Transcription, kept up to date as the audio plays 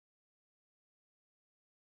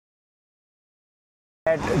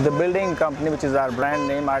At the building company, which is our brand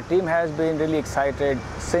name, our team has been really excited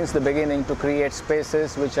since the beginning to create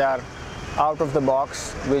spaces which are out of the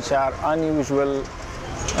box, which are unusual,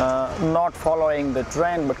 not following the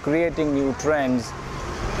trend but creating new trends.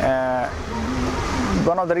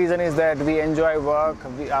 One of the reasons is that we enjoy work.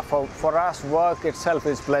 For us, work itself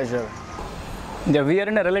is pleasure. Yeah, we are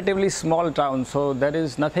in a relatively small town, so there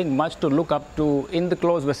is nothing much to look up to in the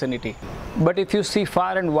close vicinity. But if you see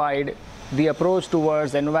far and wide, the approach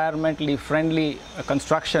towards environmentally friendly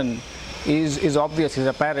construction is obvious, is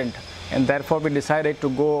apparent, and therefore we decided to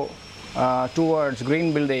go towards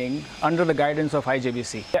green building under the guidance of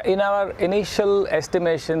IGBC. In our initial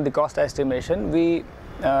estimation, the cost estimation, we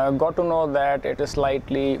got to know that it is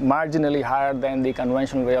slightly marginally higher than the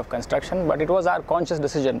conventional way of construction, but it was our conscious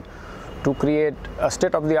decision to create a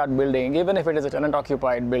state-of-the-art building, even if it is a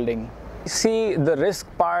tenant-occupied building. We see the risk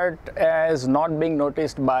part as not being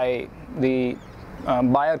noticed by the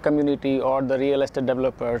buyer community or the real estate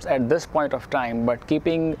developers at this point of time, but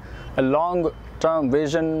keeping a long-term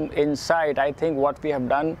vision in sight, I think what we have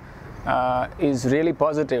done is really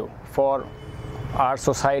positive for our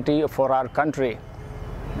society, for our country.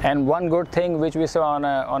 And one good thing which we saw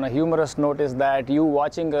on a humorous note is that you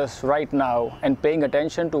watching us right now and paying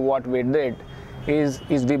attention to what we did is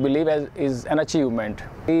we believe is an achievement.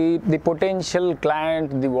 The potential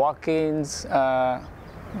client, the walk-ins,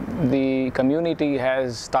 the community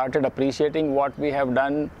has started appreciating what we have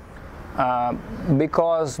done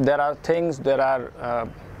because there are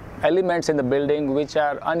elements in the building which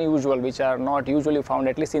are unusual, which are not usually found,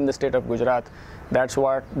 at least in the state of Gujarat. That's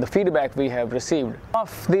what the feedback we have received.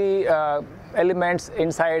 Of the elements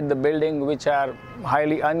inside the building which are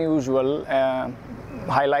highly unusual,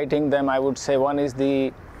 highlighting them, I would say one is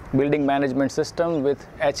the building management system with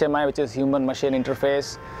HMI, which is human machine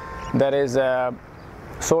interface. There is a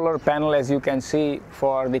solar panel, as you can see,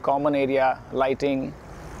 for the common area lighting.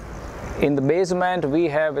 In the basement, we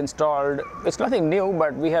have installed, it's nothing new,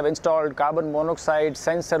 but we have installed carbon monoxide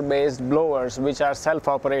sensor-based blowers which are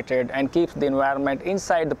self-operated and keeps the environment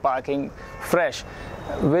inside the parking fresh,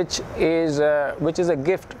 which is a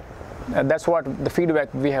gift. That's what the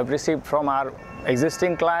feedback we have received from our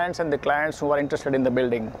existing clients and the clients who are interested in the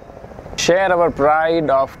building. Share our pride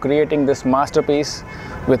of creating this masterpiece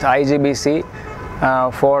with IGBC.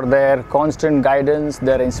 For their constant guidance,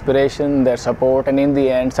 their inspiration, their support, and in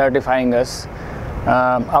the end certifying us.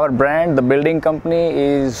 Our brand, the building company,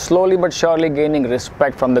 is slowly but surely gaining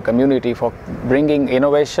respect from the community for bringing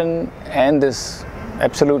innovation and this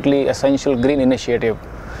absolutely essential green initiative.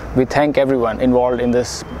 We thank everyone involved in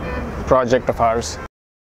this project of ours.